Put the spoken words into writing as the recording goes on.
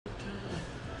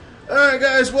Alright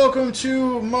guys, welcome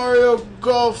to Mario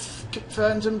Golf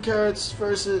Phantom Carrots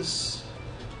versus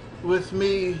with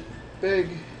me, Big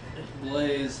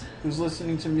Blaze, who's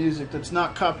listening to music that's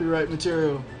not copyright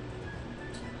material.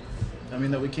 I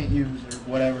mean that we can't use or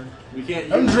whatever. we can't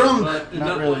use I'm drunk! But it's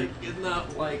Not really. it's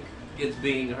not like it's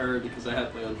being heard because I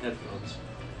have my own headphones.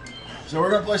 So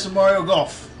we're gonna play some Mario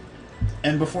Golf.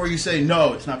 And before you say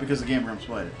no, it's not because the Game Grumps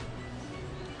played it.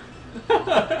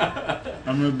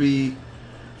 I'm gonna be...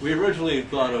 We originally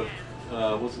thought of,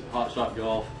 what's it, Hot Shot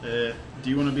Golf. do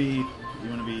you wanna be...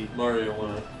 Mario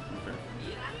won it. Okay.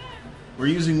 We're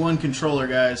using one controller,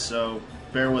 guys, so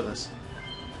bear with us.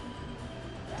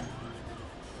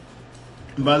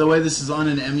 And by the way, this is on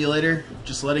an emulator.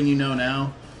 Just letting you know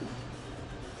now.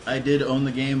 I did own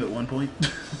the game at one point.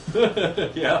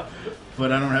 Yeah.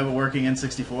 But I don't have a working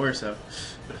N64, so...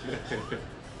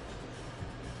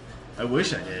 I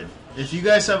wish I did. If you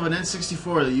guys have an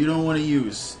N64 that you don't want to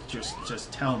use,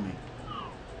 just tell me.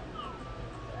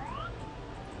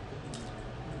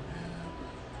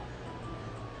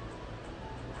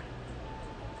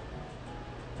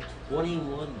 $21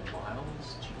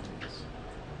 miles?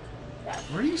 Jeez.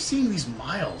 Where are you seeing these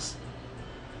miles?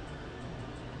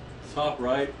 Top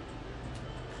right.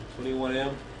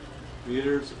 21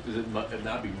 meters. Is it not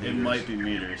be meters? It might be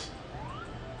meters.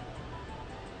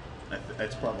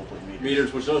 That's probably meters.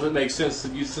 Meters, which doesn't make sense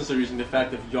since they're using the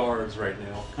fact of yards right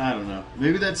now. I don't know.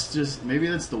 Maybe that's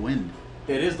the wind.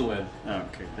 It is the wind. Oh,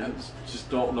 okay. I just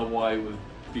don't know why it would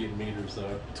be in meters,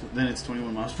 though. Then it's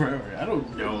 21 miles per hour. I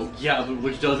don't know. Yeah, but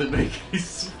which doesn't make any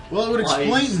sense. Well, it would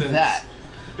explain sense. that.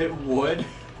 It would.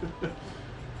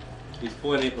 He's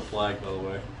pointing at the flag, by the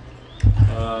way.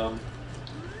 Right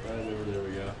over there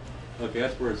we go. Okay,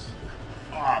 that's where it's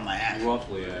Oh, my ass.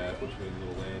 roughly at, which means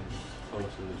it'll land close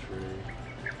to the tree.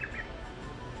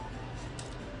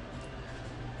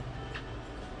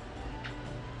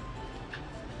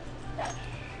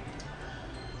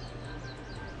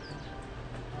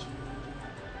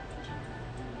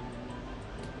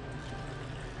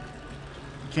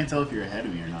 You can't tell if you're ahead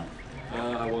of me or not.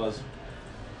 I was.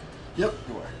 Yep,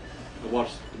 you are. I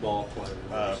watched the ball fly.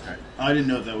 Okay. I didn't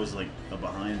know if that was like a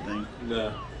behind thing.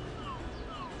 No.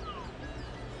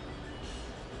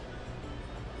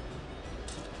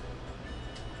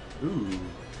 Ooh.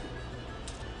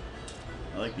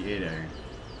 I like the 8-iron.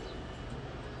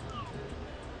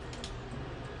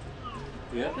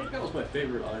 Yeah, I think that was my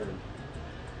favorite iron.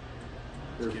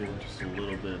 Just a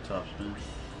little bit of top spin.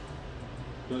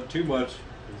 Not too much.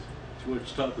 'Cause too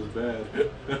much top is bad.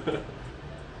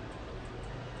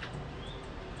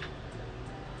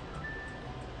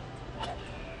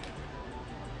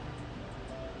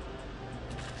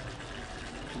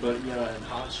 But yeah, in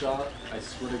Hot Shot, I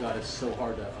swear to God, it's so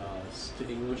hard to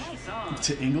English.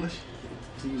 To English?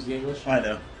 To use the English. I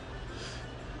know.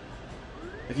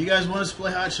 If you guys want us to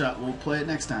play Hot Shot, we'll play it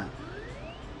next time.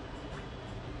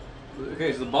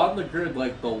 Okay, so the bottom of the grid,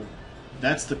 like the...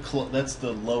 That's the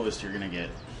lowest you're gonna get.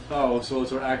 Oh, so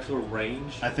it's our actual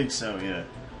range? I think so, yeah.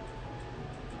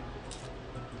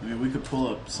 I mean, we could pull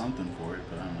up something for it,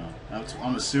 but I don't know.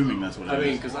 I'm assuming that's what it is. I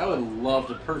mean, because I would love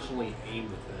to personally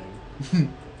aim the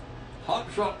thing. Hot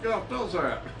Shot Golf does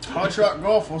that. Hot Shot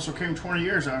Golf also came 20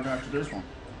 years out after this one.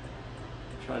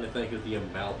 I'm trying to think of the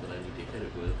amount that I need to hit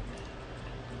it with.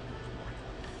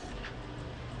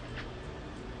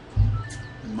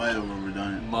 Might have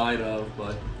overdone it. Might have,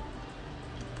 but...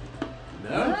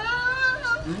 No?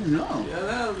 No. Yeah,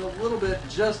 that was a little bit,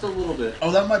 just a little bit.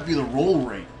 Oh, that might be the roll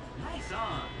rate. Nice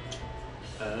on.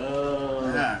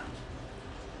 Oh. Yeah.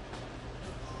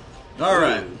 All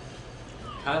right.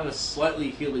 Kind of slightly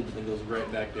healing, but then goes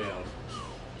right back down.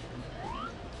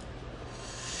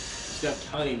 It's got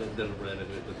tiny bit of red in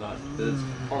it, but not. It's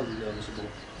hardly noticeable.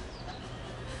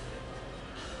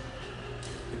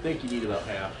 I think you need about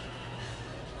half.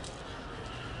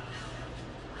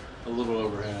 A little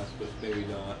over half, but maybe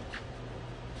not.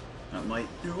 That might.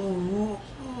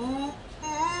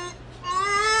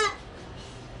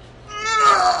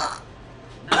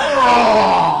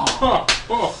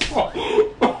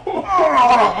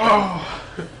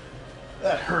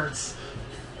 That hurts.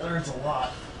 That hurts a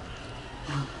lot.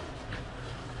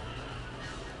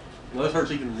 Well, this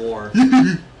hurts even more.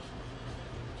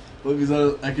 Well, because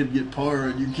I could get par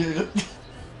and you can't.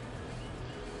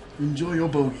 Enjoy your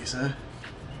bogeys, huh?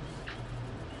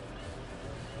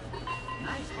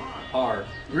 Nice on. Par.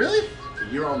 Really?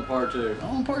 You're on par too.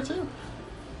 I'm on par too.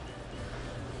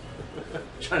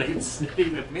 Trying to get snippy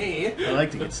with me. I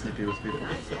like to get snippy with people.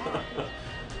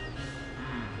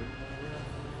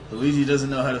 Luigi doesn't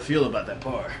know how to feel about that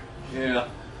par. Yeah.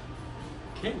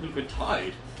 Can't keep it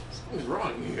tight. Something's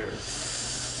wrong here.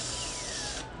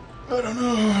 I don't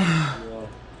know. Yeah.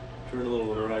 Turn a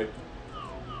little to the right.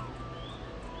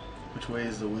 Which way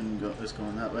is the wind it's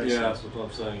going that way? Yeah, so that's what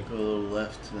I'm saying. go a little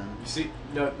left then. You see?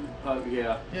 No,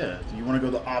 yeah. Yeah, you want to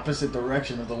go the opposite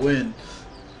direction of the wind.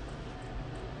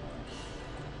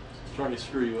 It's trying to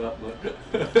screw you up,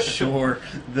 but... Sure,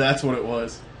 that's what it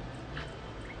was.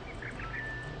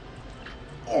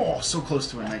 Oh, so close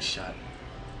to a nice shot.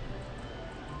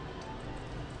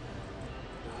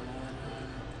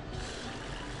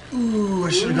 Ooh, I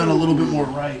should have gone a little bit more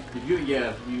right. If you,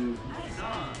 yeah, if you... Nice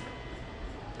on.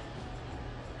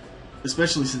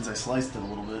 Especially since I sliced it a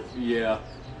little bit. Yeah.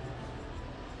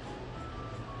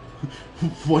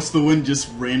 What's the wind just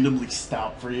randomly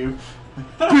stop for you?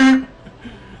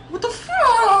 What the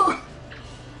fuck?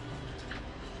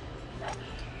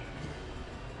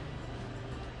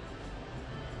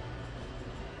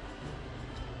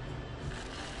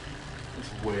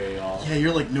 It's way off. Yeah,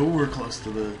 you're like nowhere close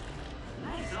to the...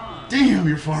 Nice on. Damn,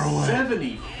 you're far away.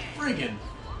 70 friggin'.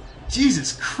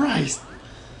 Jesus Christ.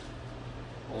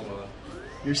 Hold on.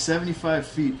 You're 75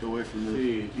 feet away from the...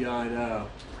 Gee, yeah, I know.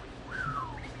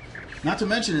 Not to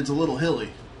mention it's a little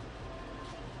hilly.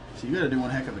 So you gotta do one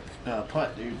heck of a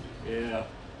putt, dude. Yeah.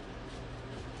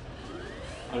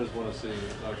 I just want to see. Okay,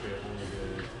 I'm gonna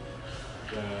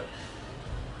get that.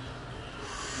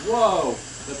 Whoa!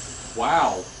 That's,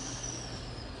 wow.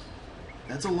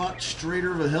 That's a lot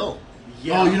straighter of a hill.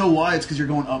 Yeah. Oh, you know why? It's because you're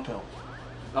going uphill.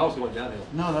 I was going downhill.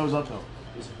 No, that was uphill.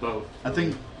 It was both. I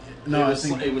think... No, it I was,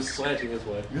 think... it was slanting this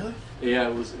way. Really? Yeah,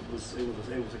 it was. It's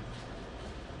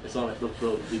on it.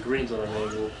 The green's on an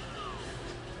angle.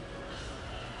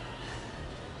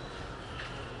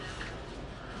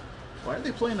 Why are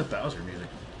they playing the Bowser music?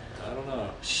 I don't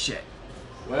know. Shit.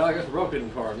 Well, I got the rope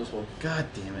hidden car on this one. God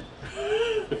damn it.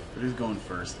 But who's going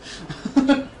first?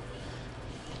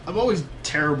 I'm always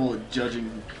terrible at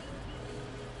judging.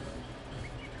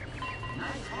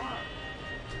 Nice on.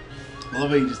 I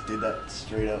love how you just did that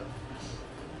straight up.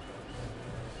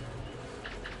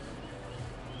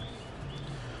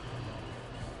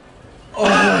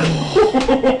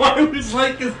 Oh! I was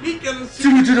like, is he gonna shoot?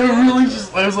 Dude, did I really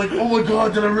just... I was like, oh my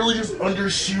god, did I really just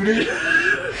undershoot it?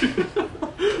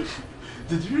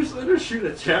 Did you just undershoot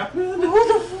a Chapman?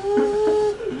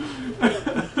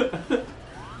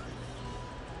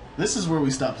 This is where we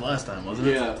stopped last time, wasn't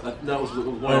it? Yeah, that was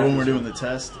one. Oh, when we're doing the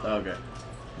test? Oh, okay.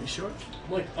 You sure?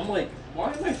 I'm like,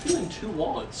 why am I feeling two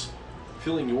wallets?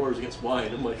 Feeling yours against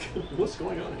mine. I'm like, what's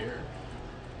going on here?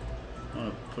 I'm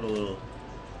gonna put a little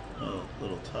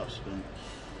top spin.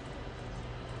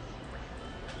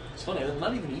 It's funny, I'm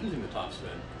not even using the top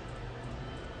spin.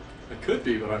 I could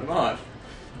be, but I'm not.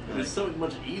 It's so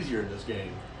much easier in this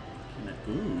game.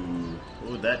 Ooh,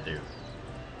 what would that do?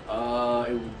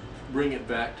 It would bring it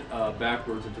back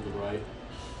backwards and to the right.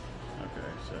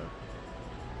 Okay, so...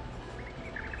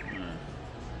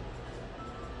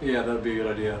 Yeah, that would be a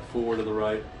good idea. Forward to the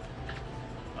right.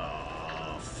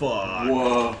 Oh, fuck.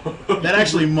 Whoa. That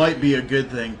actually might be a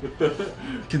good thing,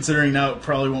 considering now it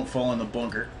probably won't fall in the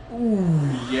bunker. Ooh.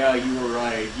 Yeah, you were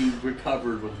right. You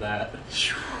recovered with that.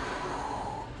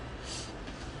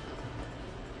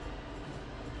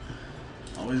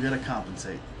 Always gotta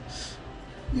compensate.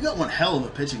 You got one hell of a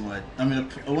pitching wedge. I mean,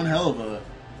 one hell of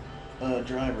a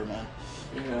driver, man.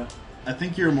 Yeah. I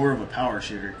think you're more of a power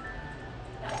shooter.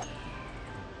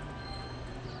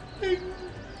 Cling.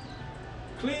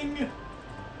 Cling.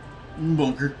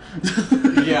 Bunker.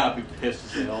 Yeah, I'd be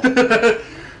pissed as hell.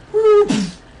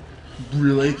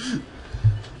 Really?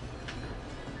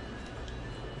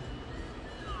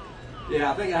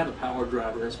 Yeah, I think I have a power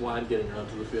driver. That's why I'm getting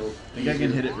onto the field. Think I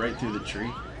can hit it right through the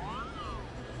tree?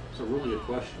 It's a really good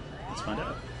question. Let's find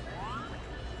out.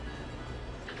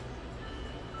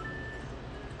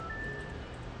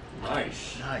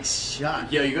 Nice. Nice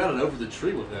shot. Yeah, you got it over the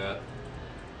tree with that.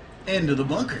 Into the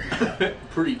bunker.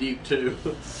 Pretty deep, too.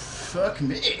 Fuck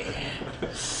me.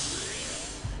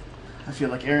 I feel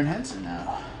like Aaron Henson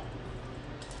now.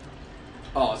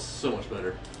 Oh, it's so much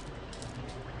better.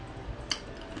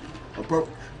 Approach.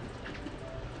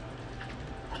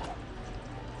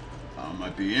 I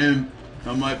might be in.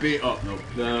 I might be. Oh, no.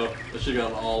 No, I should have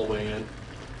gone all the way in.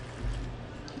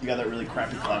 You got that really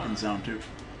crappy clapping sound, too.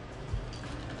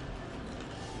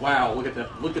 Wow, look at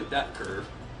that! Look at that curve.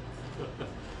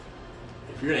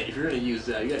 If you're gonna use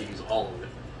that, you gotta use all of it.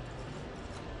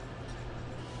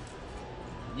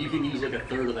 You can use like a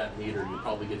third of that meter, and you'll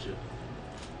probably get you.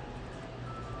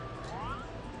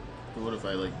 But what if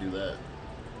I, like, do that?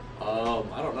 I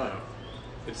don't know.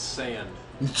 It's sand.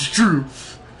 It's true.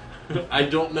 I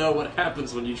don't know what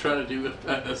happens when you try to do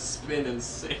a spin in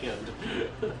sand.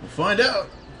 We'll find out.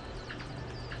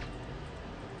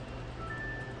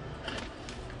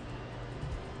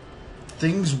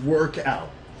 things work out.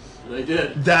 They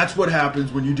did. That's what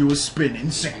happens when you do a spin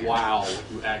in sand. Wow,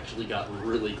 you actually got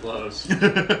really close.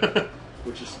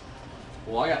 Which is,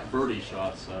 well, I got birdie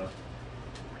shots, so.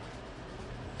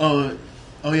 Oh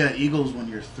yeah, eagles when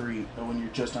you're when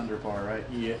you're just under par, right?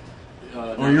 Yeah.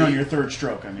 Or you're on your third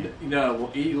stroke, I mean. No,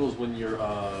 well, eagles when you're,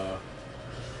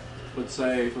 let's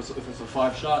say if it's a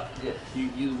 5-shot,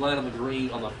 you land on the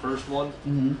green on the first one.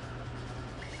 Mm-hmm.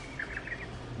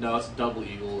 No, it's double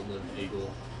eagle and then eagle,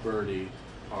 birdie,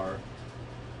 par.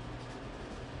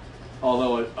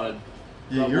 Although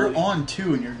Yeah, you're on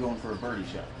 2 and you're going for a birdie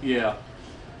shot. Yeah.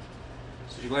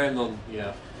 So you land on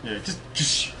Yeah,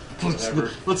 just whatever.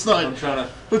 let's not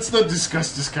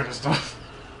discuss this kind of stuff.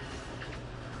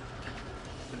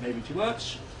 Maybe too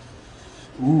much.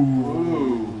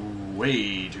 Ooh,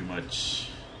 way too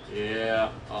much. Yeah.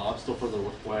 Oh, I'm still further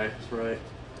away. That's right.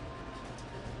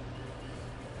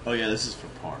 Oh yeah, this is for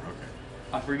par. Okay.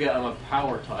 I forget I'm a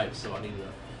power type, so I need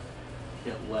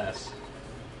to hit less.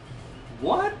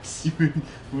 What? You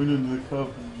went into the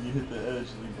cup and you hit the edge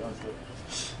and you bounced up.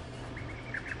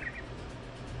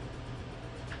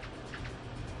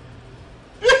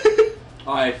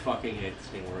 I fucking hate this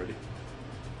game already.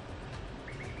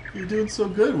 You're doing so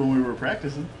good when we were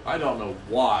practicing. I don't know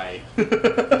why.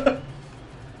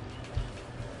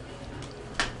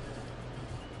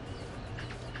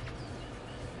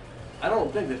 I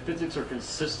don't think the physics are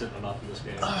consistent enough in this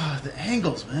game. The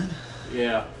angles, man.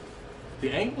 Yeah.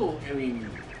 The angle, I mean...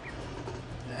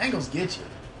 The angles get you.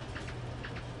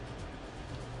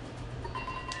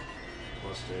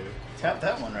 Let's do. Tap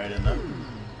that one right in there.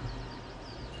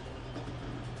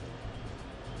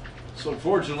 So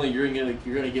unfortunately, you're gonna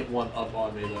get one up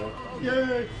on me though.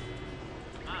 Yay!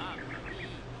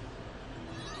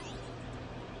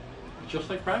 Just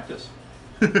like practice.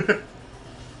 Yeah,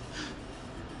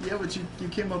 but you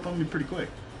came up on me pretty quick.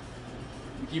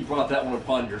 You brought that one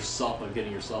upon yourself of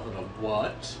getting yourself in a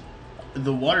what?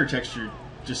 The water texture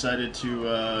decided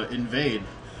to invade.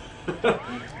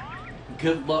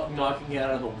 Good luck knocking it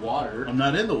out of the water. I'm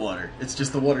not in the water. It's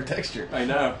just the water texture. I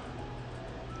know.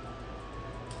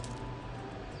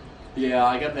 Yeah,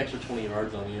 I got an extra 20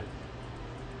 yards on you.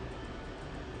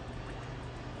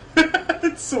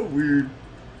 It's so weird.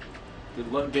 Good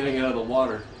luck getting it out of the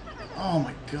water. Oh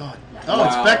my god. Oh, Wow.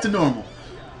 it's back to normal.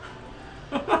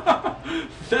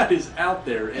 That is out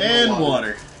there in And the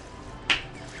water.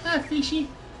 Ah, fishy.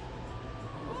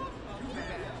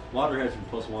 Water has you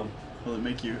 +1. Will it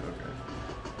make you? Okay.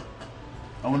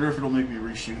 I wonder if it'll make me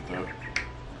reshoot though.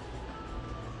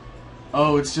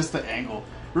 Oh, it's just the angle.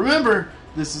 Remember,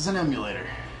 this is an emulator.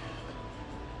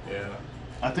 Yeah.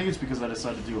 I think it's because I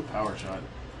decided to do a power shot.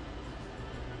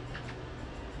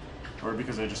 Or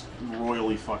because I just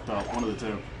royally fucked up. One of the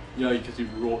two. Yeah, because you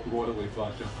royally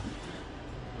fucked up.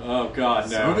 Oh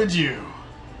god, no. So did you.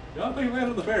 Yeah, I think you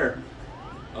landed the fair.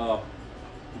 Oh.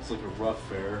 It's like a rough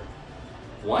fair.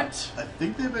 What? I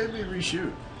think they made me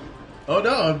reshoot. Oh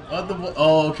no, I'm on the...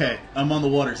 Oh, okay. I'm on the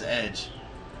water's edge.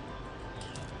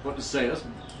 What to say? That's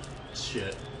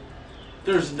shit.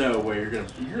 There's no way you're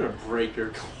gonna break your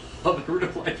club in real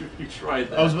life if you try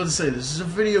that. I was about to say, this is a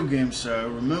video game, so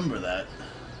remember that.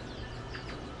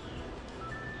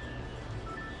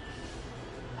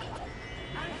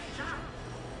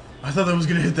 I thought that was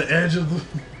gonna hit the edge of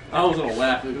the... I was gonna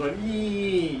laugh. It was like,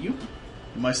 you.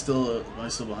 Am I still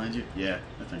behind you? Yeah,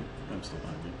 I think I'm still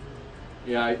behind you.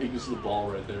 Yeah, you can see the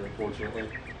ball right there. Unfortunately.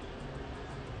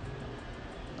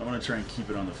 I want to try and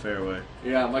keep it on the fairway.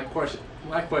 Yeah, my question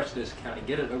is, can I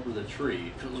get it over the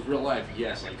tree? If it was real life,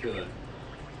 yes, I could.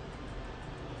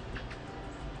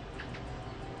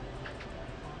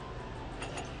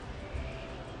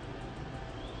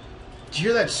 Did you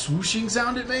hear that swooshing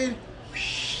sound it made?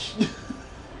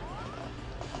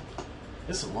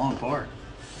 This is a long par.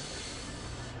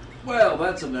 Well,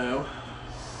 that's a no.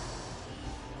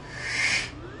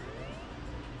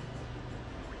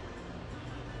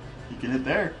 You can hit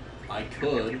there. I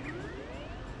could.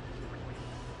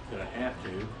 But I have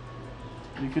to.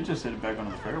 You could just hit it back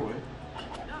onto the fairway.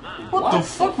 What the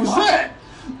fuck was that?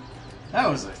 That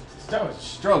was a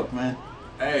stroke, man.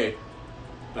 Hey,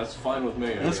 that's fine with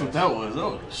me. I That's what guess. that was. That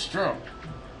was a stroke.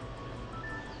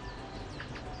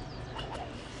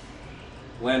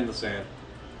 Land in the sand.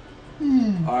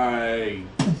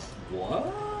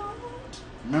 What?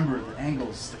 Remember the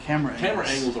angles, the camera angles. Camera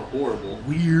angles are horrible.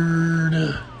 Weird.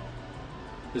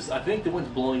 I think the wind's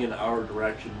blowing in our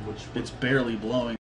direction, which It's barely blowing.